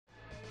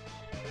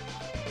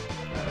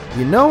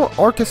You know,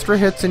 orchestra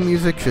hits in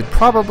music should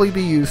probably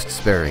be used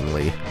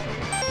sparingly.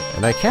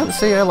 And I can't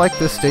say I like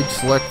this stage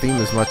select theme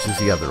as much as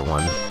the other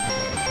one.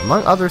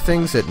 Among other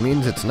things, it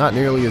means it's not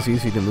nearly as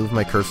easy to move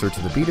my cursor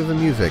to the beat of the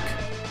music.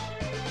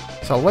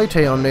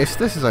 Salvete omnes,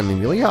 this is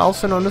Emilia,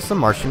 also known as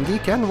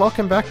TheMartianGeek, and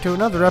welcome back to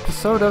another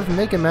episode of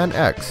Mega Man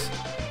X.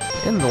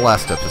 In the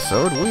last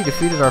episode, we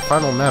defeated our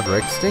final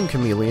Maverick, Sting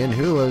Chameleon,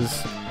 who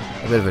was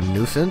a bit of a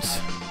nuisance,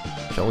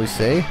 shall we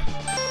say.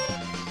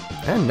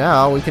 And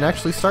now we can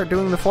actually start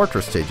doing the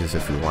fortress stages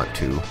if we want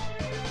to.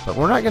 But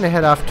we're not going to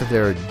head off to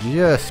there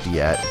just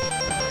yet.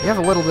 We have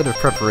a little bit of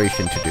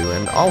preparation to do,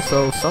 and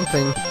also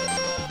something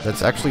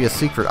that's actually a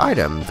secret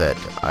item that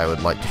I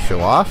would like to show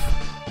off,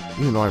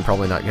 even though I'm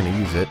probably not going to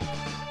use it.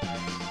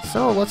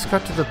 So let's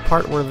cut to the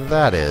part where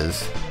that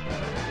is.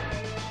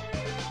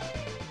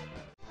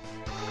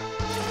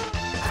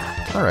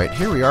 Alright,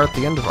 here we are at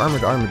the end of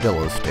Armored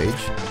Armadillo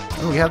stage,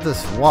 and we have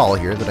this wall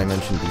here that I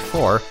mentioned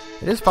before.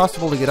 It is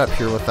possible to get up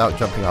here without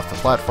jumping off the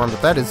platform,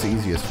 but that is the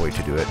easiest way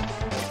to do it.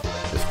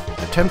 Just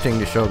attempting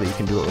to show that you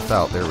can do it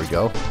without. There we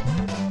go.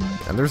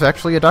 And there's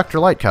actually a Dr.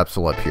 Light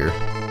capsule up here.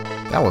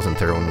 That wasn't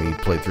there when we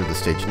played through the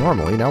stage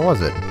normally, now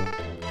was it?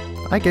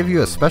 I give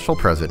you a special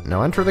present.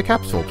 Now enter the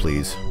capsule,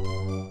 please.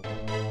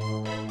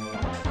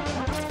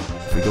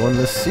 If we go in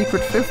this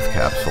secret 5th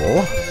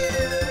capsule...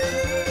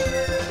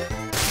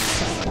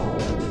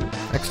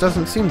 X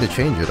doesn't seem to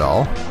change at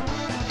all.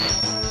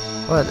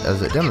 But,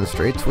 as it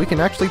demonstrates, we can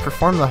actually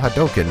perform the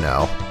Hadoken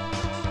now.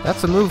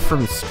 That's a move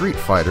from Street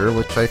Fighter,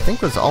 which I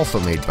think was also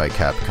made by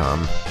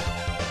Capcom.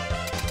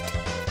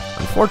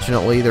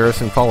 Unfortunately, there are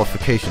some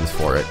qualifications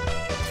for it.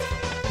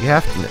 You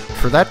have to,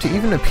 for that to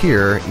even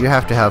appear, you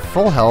have to have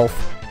full health,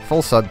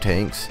 full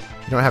sub-tanks,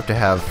 you don't have to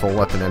have full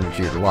weapon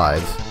energy or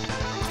lives.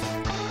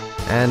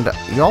 And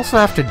you also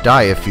have to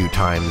die a few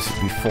times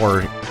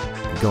before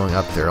going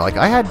up there. Like,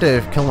 I had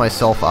to kill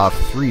myself off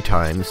 3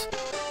 times.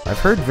 I've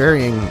heard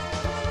varying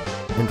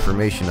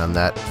information on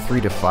that,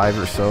 3 to 5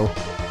 or so.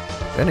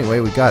 Anyway,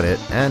 we got it,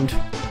 and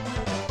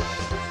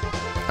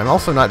I'm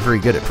also not very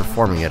good at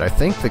performing it. I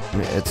think that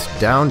it's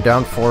down,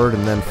 down, forward,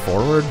 and then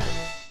forward.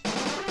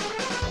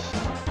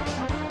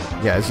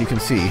 Yeah, as you can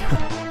see.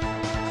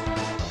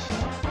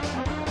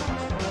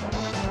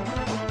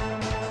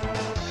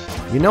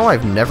 You know,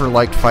 I've never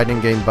liked fighting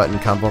game button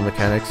combo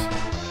mechanics.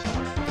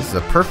 This is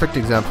a perfect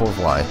example of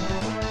why.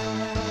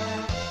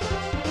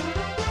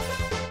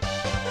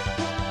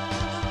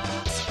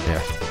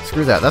 Yeah,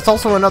 screw that. That's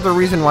also another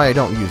reason why I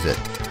don't use it.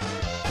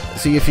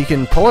 See, if you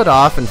can pull it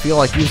off and feel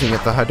like using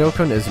it, the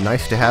Hadoken is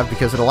nice to have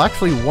because it'll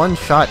actually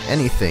one-shot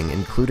anything,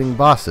 including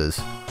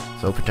bosses.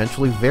 So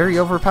potentially very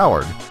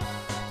overpowered.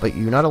 But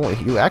you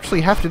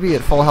actually have to be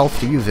at full health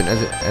to use it,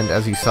 and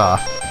as you saw,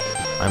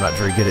 I'm not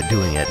very good at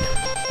doing it.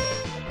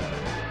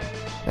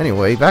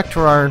 Anyway, back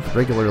to our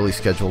regularly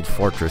scheduled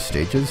fortress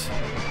stages.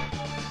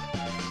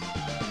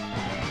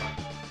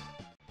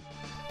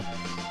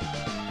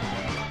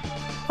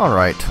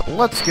 Alright,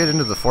 let's get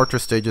into the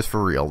fortress stages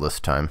for real this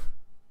time.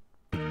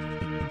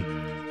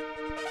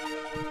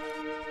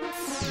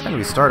 And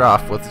we start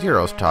off with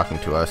Zero's talking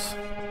to us.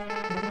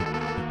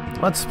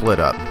 Let's split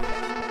up.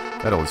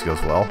 That always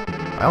goes well.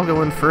 I'll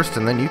go in first,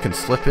 and then you can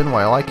slip in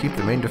while I keep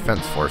the main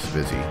defense force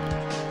busy.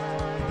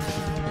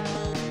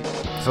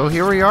 So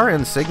here we are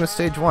in Sigma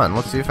Stage 1.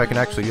 Let's see if I can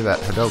actually do that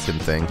Hadoken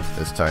thing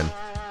this time.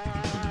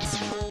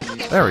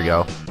 There we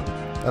go.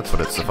 That's what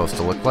it's supposed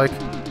to look like.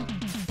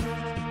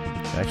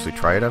 Can I actually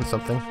try it on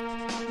something?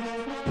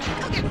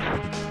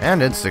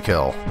 And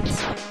insta-kill.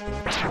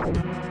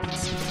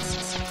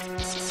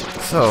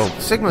 So,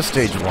 Sigma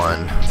Stage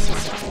 1.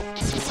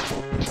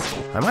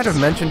 I might have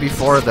mentioned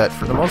before that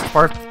for the most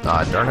part,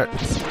 darn it,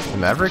 the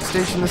Maverick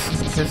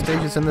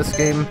stages in this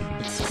game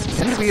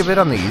tend to be a bit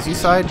on the easy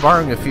side,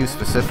 barring a few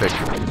specific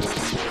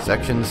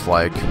sections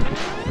like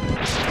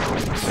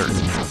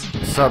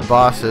certain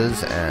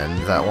sub-bosses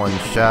and that one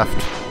shaft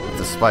with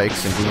the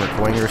spikes in Boomer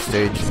Kuwanger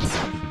stage.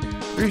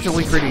 They're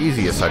usually pretty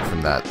easy aside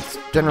from that. It's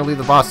generally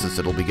the bosses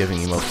that'll be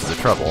giving you most of the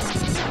trouble.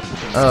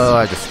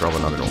 I just scrolled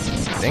another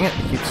one. Dang it,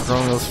 it keeps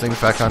throwing those things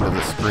back onto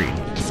the screen.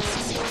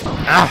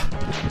 Ah!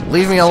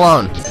 Leave me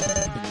alone!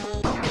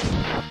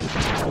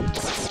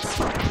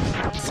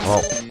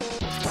 Well,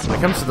 when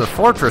it comes to the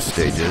fortress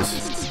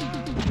stages,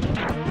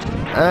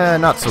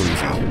 not so easy.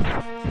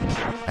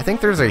 I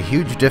think there's a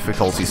huge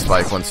difficulty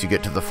spike once you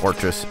get to the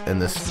fortress in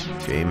this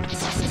game.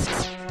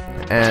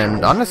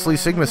 And honestly,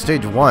 Sigma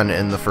Stage 1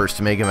 in the first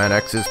Mega Man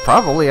X is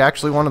probably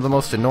actually one of the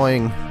most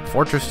annoying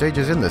fortress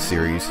stages in this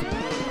series.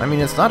 I mean,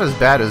 it's not as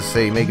bad as,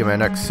 say, Mega Man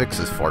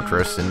X6's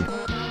fortress, and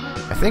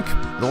I think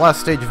the last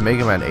stage of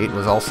Mega Man 8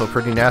 was also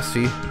pretty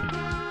nasty,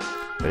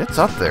 but it's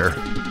up there.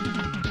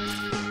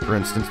 For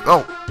instance,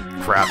 oh,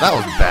 crap, that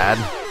was bad.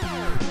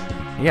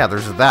 Yeah,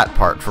 there's that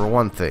part, for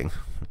one thing.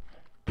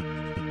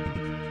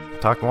 I'll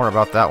talk more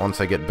about that once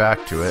I get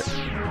back to it.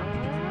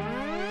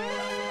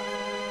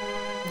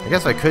 I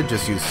guess I could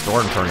just use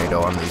Storm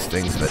Tornado on these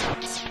things, but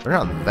they're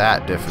not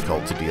that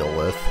difficult to deal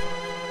with.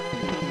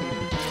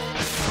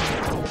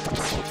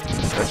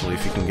 especially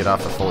if you can get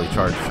off a fully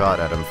charged shot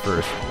at him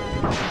first.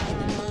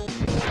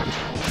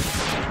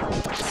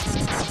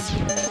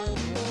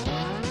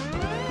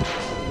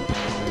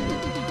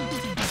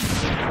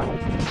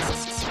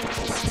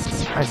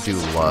 I do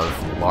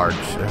love large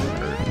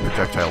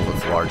projectiles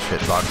with large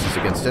hitboxes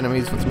against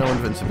enemies with no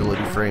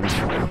invincibility frames.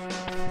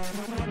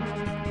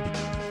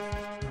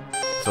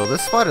 So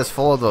this spot is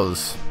full of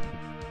those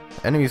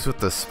enemies with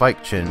the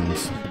spike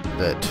chins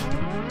that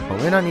home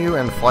in on you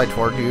and fly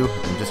toward you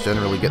and just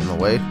generally get in the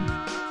way.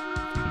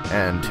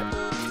 And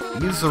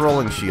use the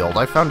rolling shield.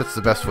 I found it's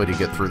the best way to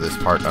get through this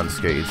part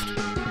unscathed.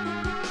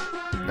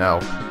 Now,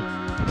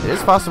 it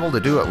is possible to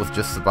do it with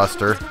just the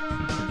buster.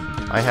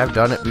 I have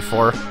done it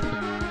before,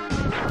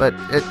 but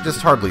it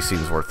just hardly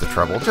seems worth the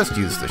trouble. Just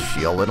use the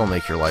shield, it'll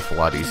make your life a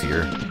lot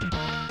easier.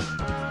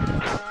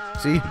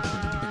 See?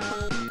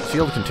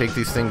 Shield can take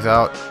these things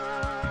out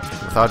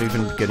without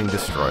even getting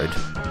destroyed.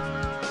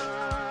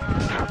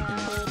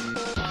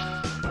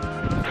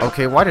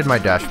 Okay, why did my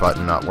dash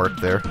button not work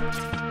there?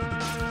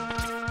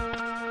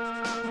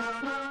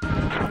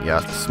 Yeah,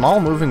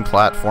 small moving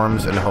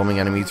platforms and homing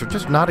enemies are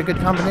just not a good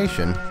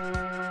combination.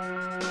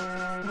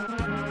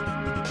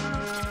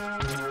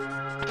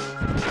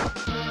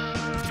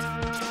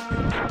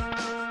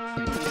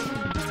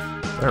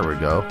 There we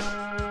go.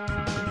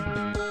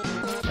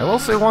 I will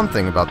say one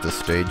thing about this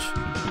stage.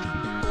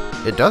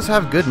 It does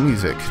have good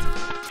music.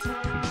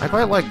 I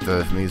quite like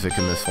the music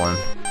in this one.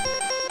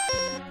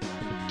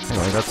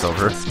 Anyway, that's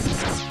over.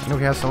 I know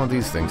we have some of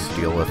these things to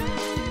deal with.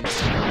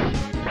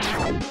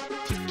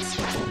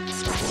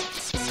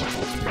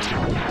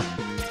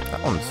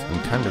 That one's in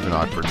kind of an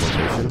awkward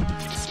location.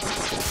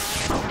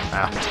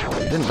 Ah,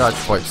 didn't dodge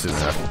quite soon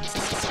enough.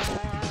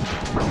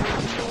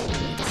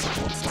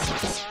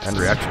 And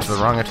reacted to the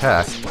wrong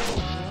attack.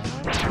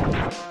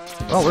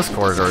 Well, this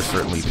corridor is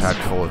certainly packed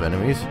full of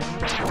enemies.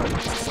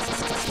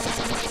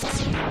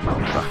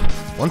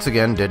 Once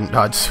again, didn't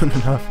dodge soon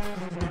enough.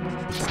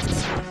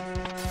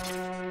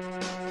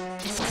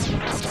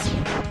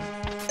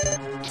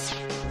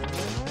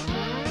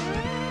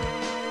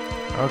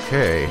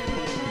 Okay.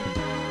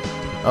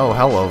 Oh,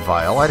 hello,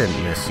 Vile. I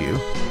didn't miss you.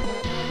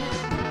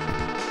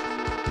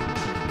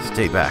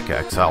 Stay back,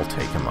 X. I'll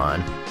take him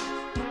on.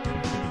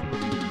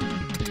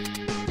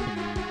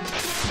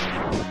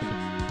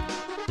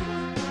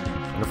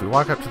 And if we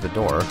walk up to the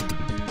door...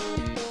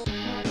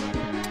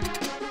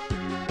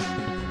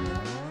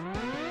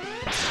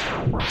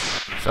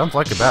 Sounds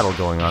like a battle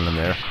going on in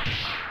there.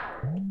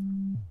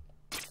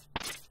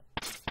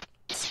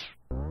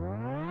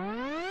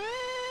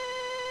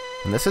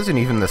 And this isn't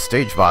even the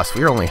stage boss.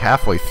 We are only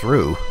halfway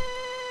through.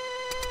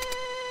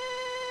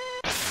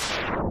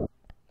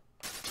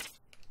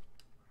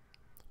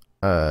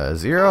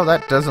 Zero?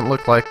 That doesn't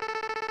look like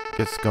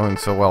it's going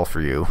so well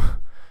for you.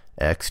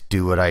 X,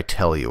 do what I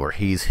tell you, or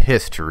he's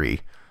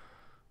history.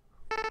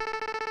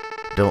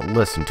 Don't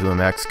listen to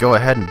him, X. Go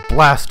ahead and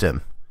blast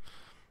him.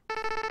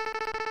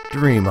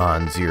 Dream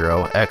on,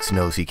 Zero. X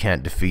knows he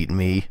can't defeat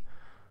me.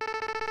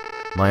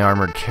 My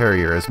armored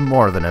carrier is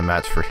more than a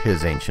match for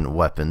his ancient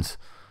weapons.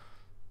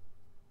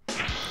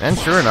 And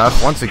sure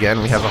enough, once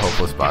again, we have a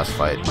hopeless boss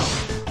fight.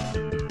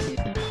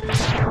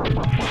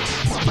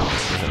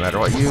 Doesn't matter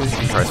what you use, you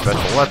can try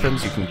special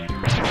weapons, you can...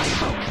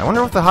 I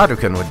wonder what the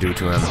Hadouken would do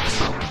to him.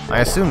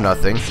 I assume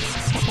nothing.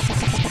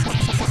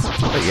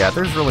 But yeah,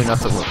 there's really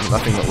nothing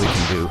that we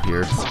can do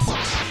here.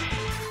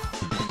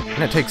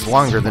 And it takes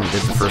longer than it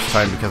did the first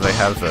time because I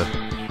have the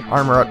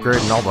armor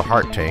upgrade and all the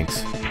heart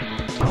tanks.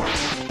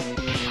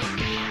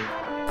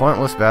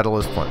 Pointless battle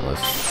is pointless.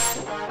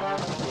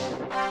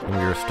 And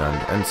we are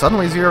stunned. And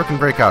suddenly Zero can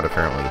break out,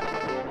 apparently.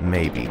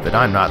 Maybe, but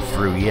I'm not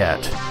through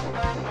yet.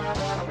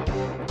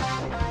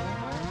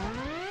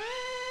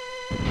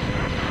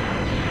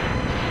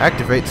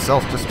 Activate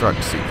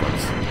self-destruct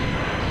sequence.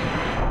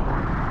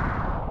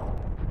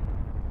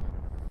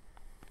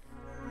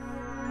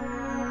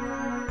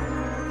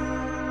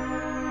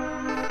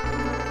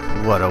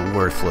 What a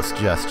worthless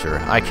gesture.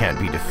 I can't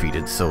be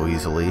defeated so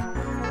easily.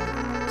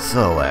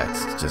 So,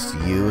 X, it's just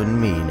you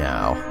and me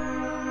now.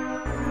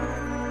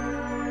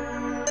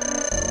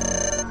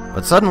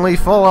 But suddenly,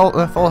 full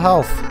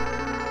health.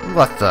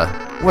 What the?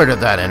 Where did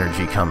that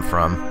energy come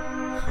from?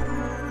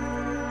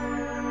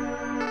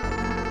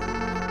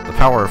 The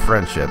power of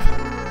friendship.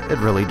 It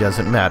really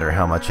doesn't matter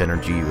how much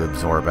energy you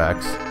absorb,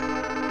 X.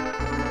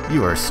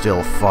 You are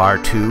still far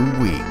too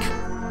weak.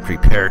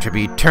 Prepare to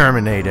be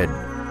terminated.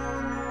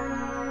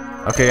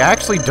 Okay, I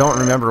actually don't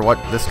remember what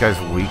this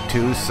guy's weak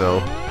to,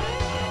 so...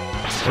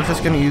 we're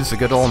just gonna use the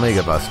good old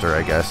Mega Buster,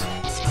 I guess.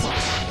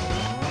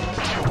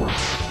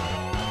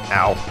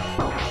 Ow.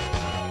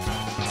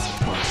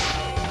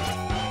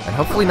 And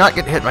hopefully not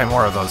get hit by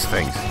more of those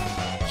things.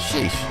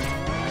 Sheesh.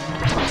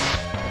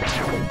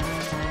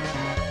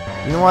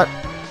 You know what?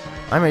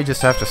 I may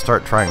just have to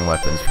start trying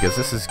weapons, because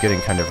this is getting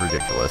kind of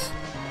ridiculous.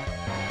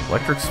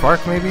 Electric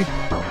Spark, maybe?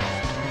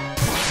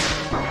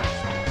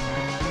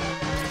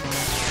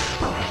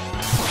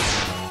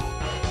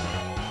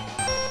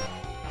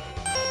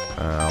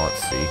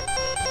 Let's see.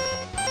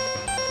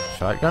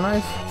 Shotgun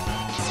ice?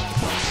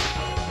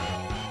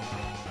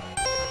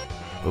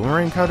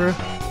 Boomerang cutter?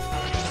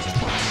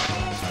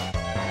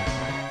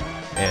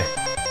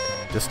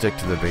 Just stick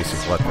to the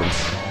basic weapon.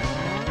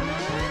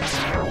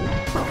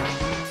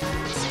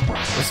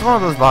 This is one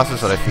of those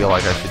bosses that I feel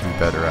like I should be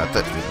better at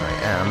than I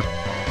am.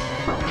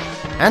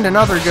 And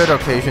another good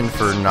occasion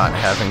for not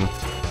having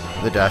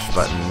the dash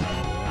button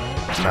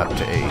mapped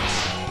to A.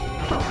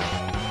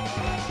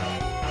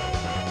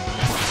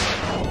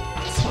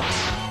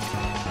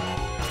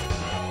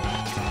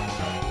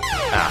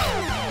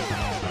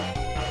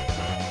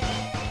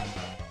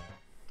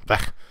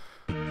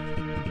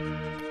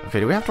 Okay,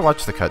 do we have to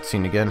watch the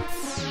cutscene again?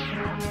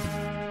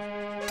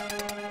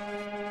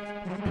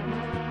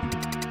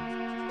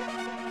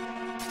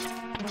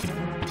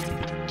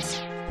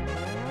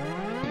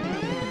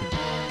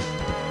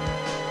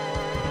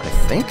 I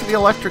think the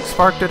electric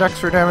spark did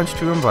extra damage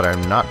to him, but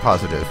I'm not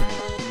positive.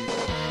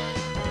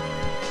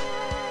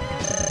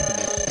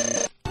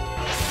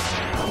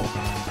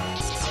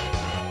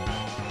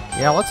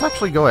 Yeah, let's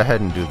actually go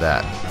ahead and do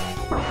that.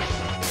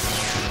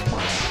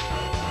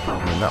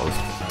 I mean, that was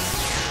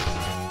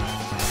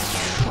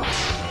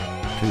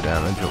 2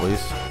 damage at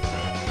least.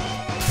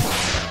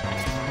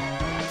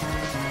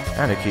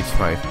 And it keeps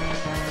my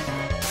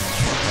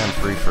hand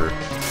free for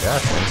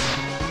dashing.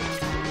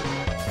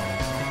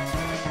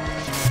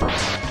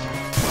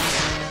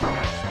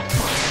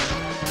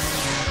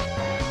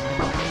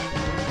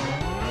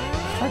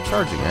 Try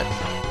charging it.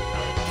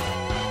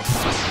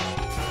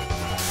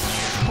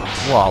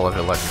 Wall of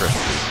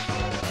electricity.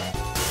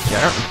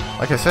 Yeah,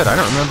 like I said, I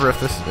don't remember if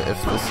this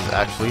is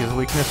actually his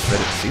weakness, but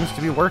it seems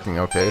to be working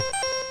okay.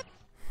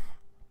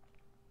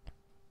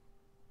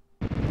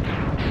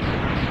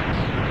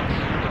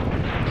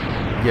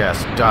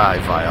 Yes, die,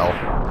 Vile.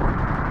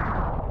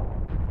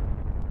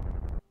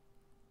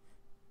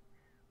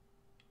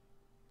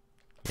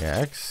 Yeah,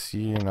 X,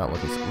 you're not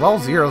looking... Well,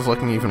 Zero's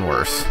looking even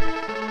worse.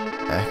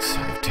 X,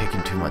 I've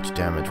taken too much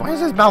damage. Why is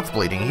his mouth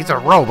bleeding? He's a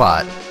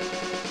robot!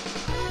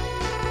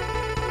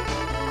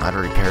 My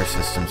repair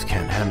systems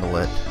can't handle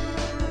it.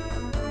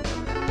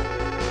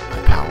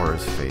 My power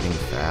is fading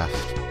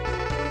fast.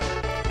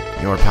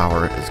 Your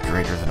power is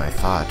greater than I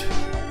thought.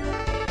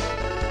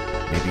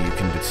 Maybe you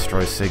can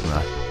destroy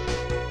Sigma.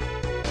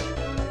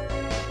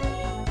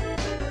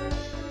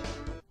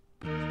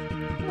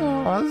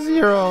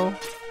 Zero.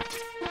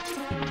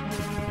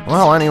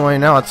 Well, anyway,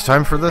 now it's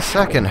time for the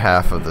second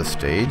half of the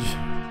stage.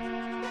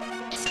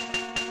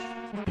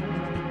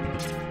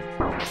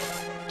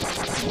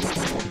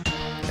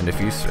 And if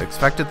you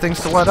expected things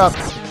to let up,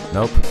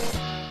 nope.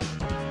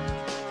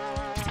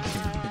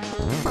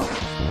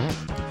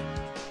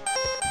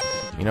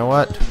 You know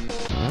what?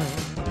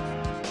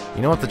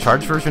 You know what the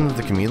charged version of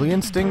the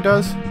Chameleon Sting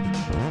does?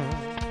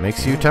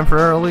 Makes you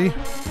temporarily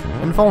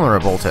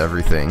invulnerable to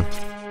everything.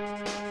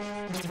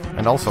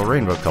 And also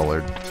rainbow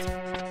colored.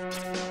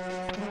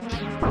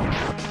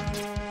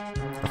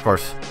 Of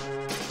course,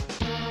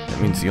 that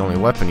means the only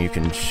weapon you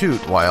can shoot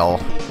while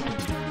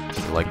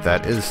like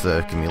that is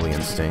the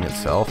Chameleon Sting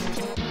itself.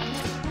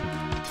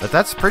 But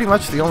that's pretty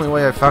much the only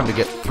way I've found to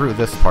get through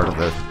this part of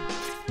the...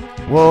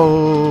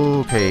 Whoa,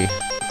 okay.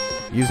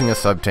 Using a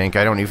sub-tank,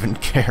 I don't even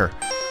care.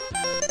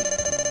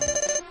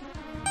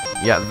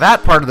 Yeah,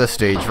 that part of the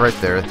stage right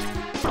there,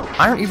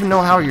 I don't even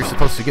know how you're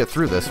supposed to get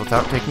through this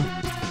without taking...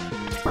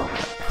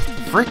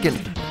 Freaking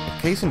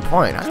case in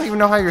point, I don't even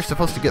know how you're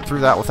supposed to get through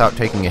that without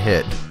taking a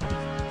hit.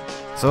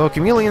 So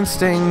Chameleon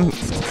Sting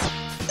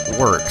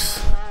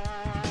works.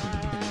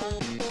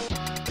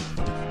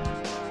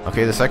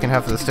 Okay, the second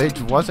half of the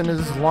stage wasn't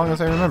as long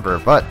as I remember,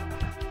 but...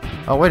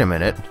 Oh, wait a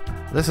minute.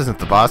 This isn't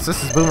the boss,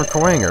 this is Boomer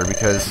Kuwanger,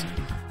 because...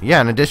 Yeah,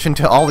 in addition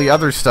to all the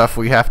other stuff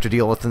we have to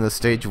deal with in this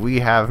stage,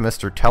 we have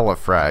Mr.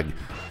 Telefrag.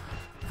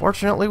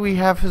 Fortunately, we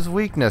have his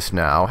weakness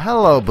now.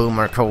 Hello,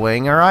 Boomer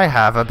Kuwanger, I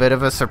have a bit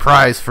of a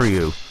surprise for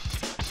you.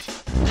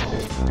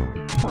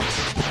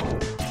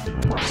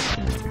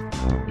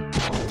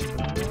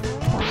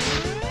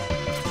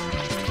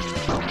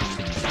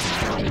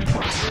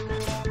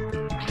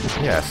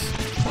 Yes,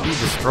 be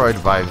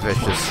destroyed by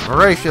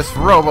voracious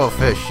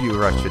robofish,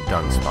 you wretched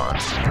dung spawn.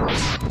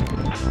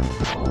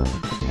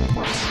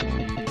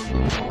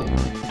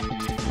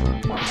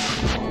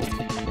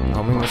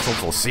 Homing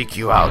missiles will seek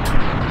you out.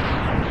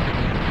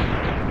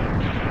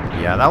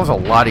 Yeah, that was a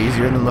lot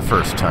easier than the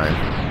first time.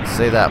 I'll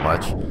say that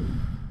much.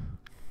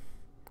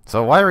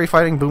 So why are we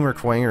fighting Boomer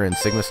Kuwanger in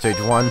Sigma Stage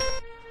 1?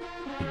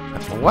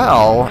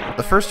 Well,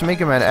 the first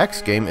Mega Man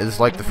X game is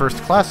like the first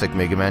classic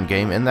Mega Man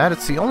game in that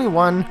it's the only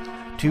one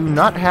to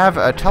not have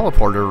a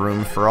teleporter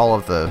room for all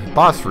of the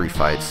boss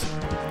refights.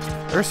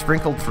 They're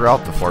sprinkled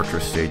throughout the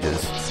fortress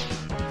stages.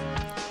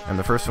 And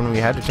the first one we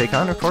had to take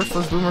on, of course,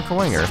 was Boomer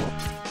Kuwanger.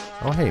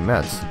 Oh hey,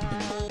 Mets.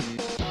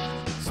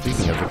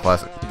 Speaking of the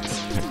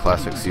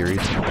classic series.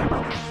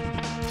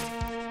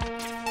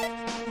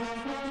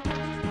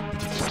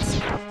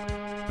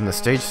 And the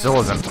stage still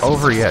isn't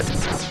over yet.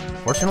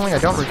 Fortunately, I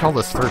don't recall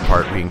this third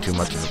part being too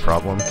much of a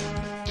problem.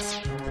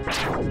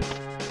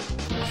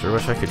 Sure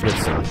wish I could get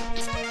some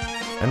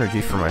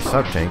energy for my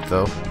sub-tank,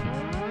 though.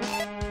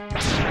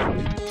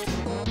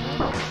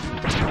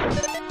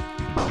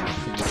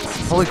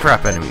 Holy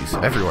crap, enemies.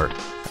 Everywhere.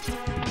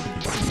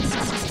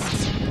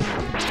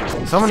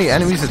 So many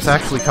enemies, it's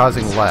actually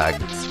causing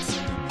lag.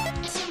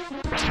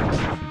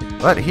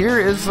 But here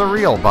is the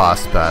real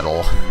boss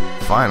battle.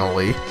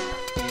 Finally.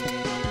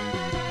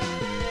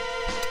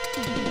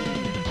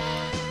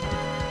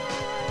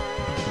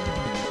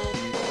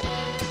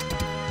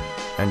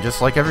 And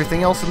just like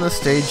everything else in this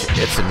stage,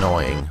 it's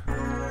annoying.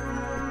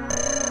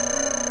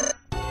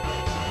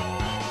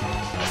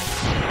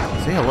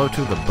 Say hello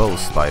to the bow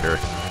spider.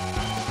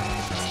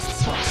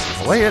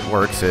 The way it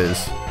works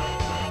is...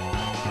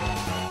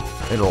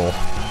 it'll...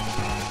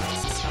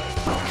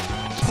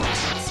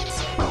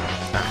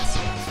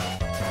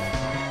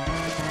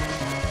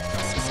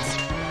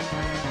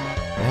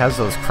 It has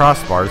those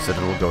crossbars that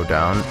it'll go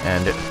down,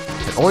 and it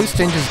always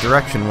changes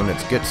direction when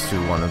it gets to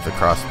one of the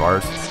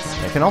crossbars.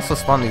 And it can also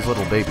spawn these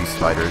little baby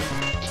spiders.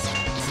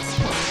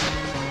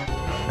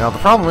 Now the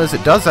problem is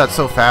it does that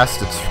so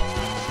fast, it's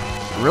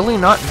really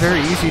not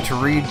very easy to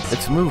read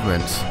its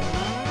movements.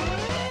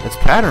 It's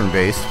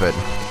pattern-based, but...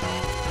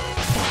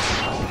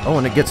 oh,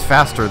 and it gets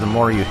faster the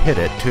more you hit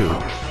it, too.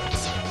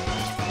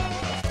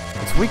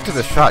 It's weak to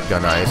the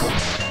shotgun ice.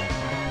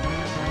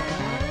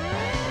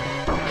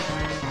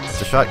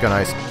 The shotgun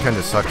ice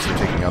kinda sucks for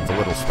taking out the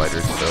little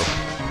spiders, so...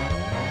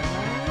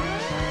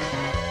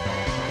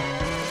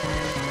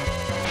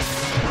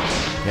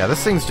 yeah,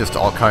 this thing's just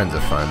all kinds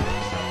of fun.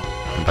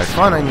 And by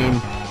fun, I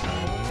mean...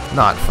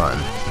 not fun.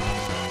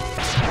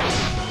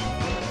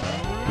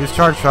 Use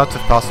charge shots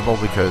if possible,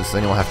 because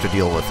then you'll have to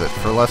deal with it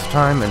for less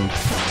time, and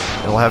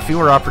it'll have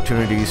fewer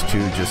opportunities to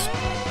just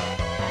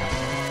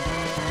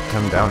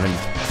come down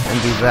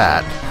and do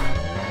that.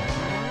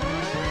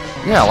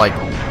 Yeah, like,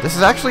 this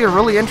is actually a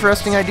really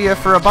interesting idea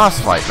for a boss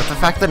fight, but the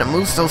fact that it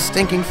moves so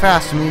stinking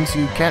fast means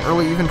you can't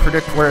really even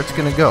predict where it's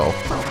gonna go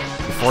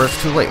before it's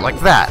too late, like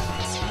that!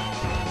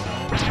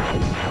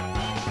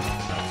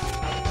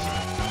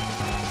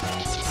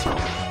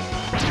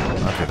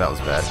 Okay, that was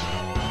bad.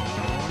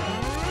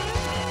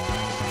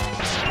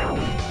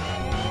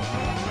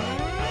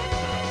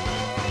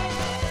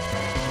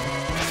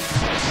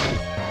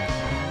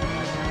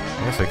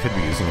 I guess I could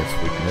be using its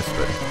weakness,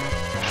 but...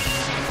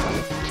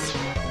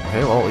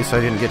 okay, well, at least I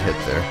didn't get hit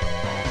there.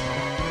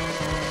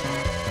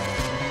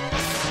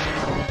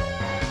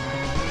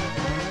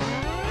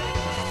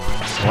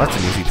 Well, that's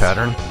an easy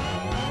pattern.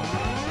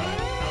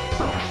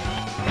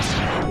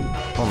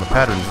 Well, and the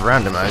pattern's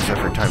randomized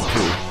every time,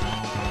 too.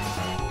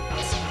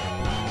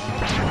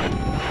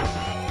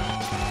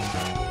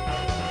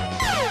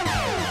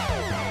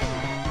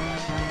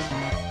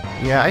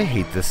 Yeah, I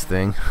hate this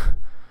thing.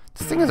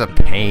 This thing is a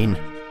pain.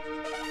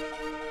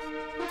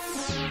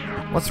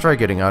 Let's try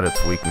getting out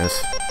its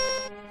weakness.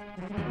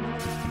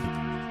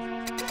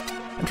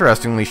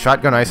 Interestingly,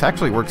 shotgun ice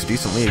actually works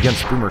decently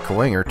against Boomer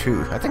Kuwanger,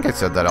 too. I think I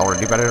said that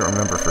already, but I don't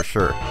remember for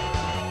sure.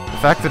 The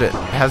fact that it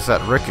has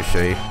that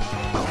ricochet...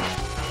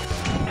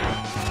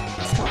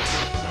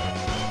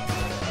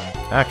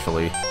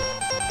 actually...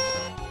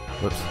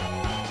 whoops.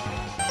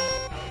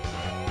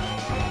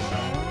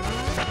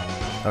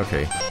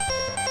 Okay.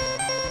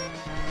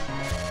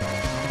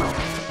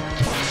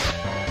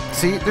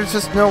 See, there's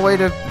just no way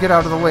to get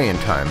out of the way in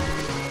time.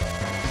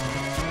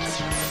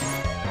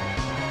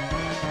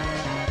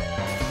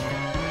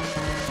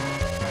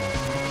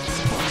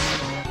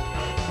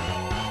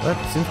 But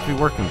it seems to be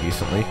working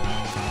decently.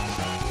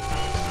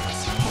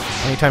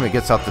 Anytime it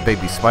gets out the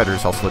baby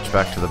spiders, I'll switch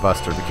back to the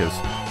Buster because,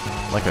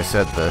 like I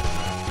said, the...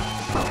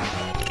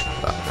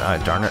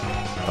 darn it.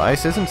 The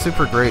ice isn't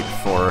super great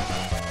for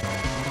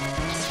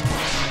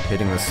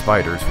hitting the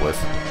spiders with.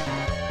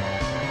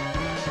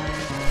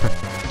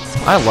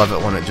 I love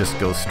it when it just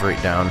goes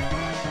straight down.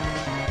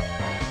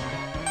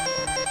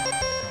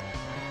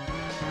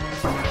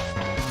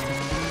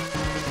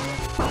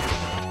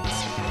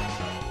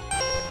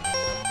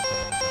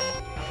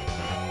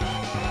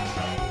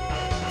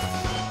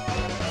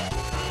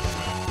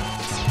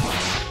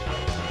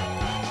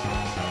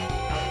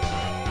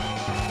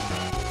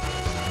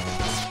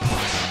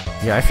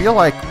 Yeah, I feel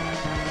like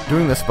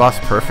doing this boss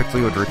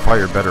perfectly would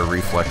require better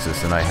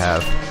reflexes than I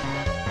have.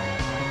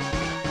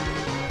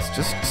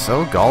 Just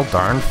so gall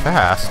darn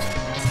fast.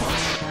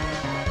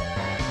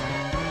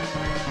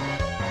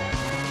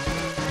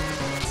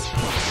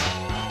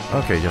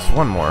 Okay, just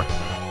one more.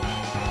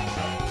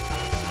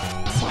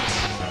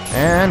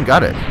 And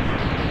got it.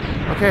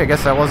 Okay, I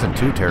guess that wasn't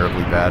too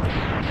terribly bad.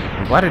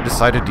 I'm glad I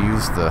decided to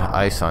use the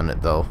ice on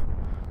it, though.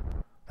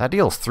 That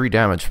deals 3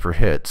 damage per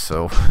hit,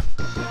 so...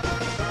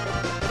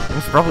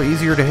 it's probably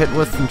easier to hit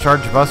with than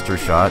charge buster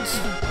shots,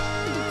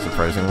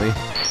 surprisingly.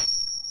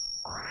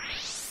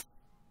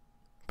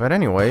 But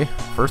anyway,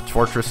 first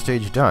fortress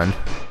stage done.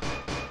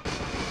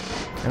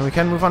 And we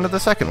can move on to the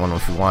second one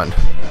if we want.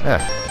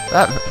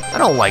 I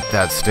don't like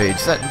that stage.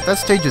 That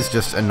stage is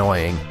just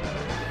annoying.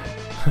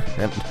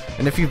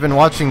 and if you've been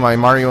watching my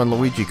Mario and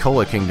Luigi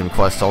Cola Kingdom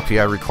Quest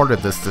LP, I recorded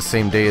this the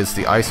same day as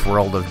the Ice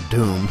World of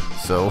Doom,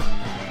 so...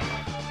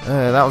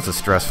 That was a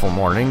stressful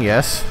morning,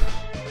 yes.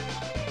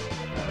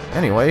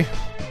 Anyway,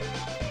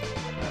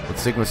 with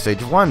Sigma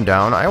Stage 1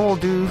 down, I will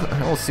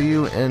see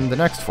you in the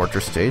next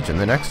Fortress stage in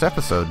the next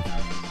episode.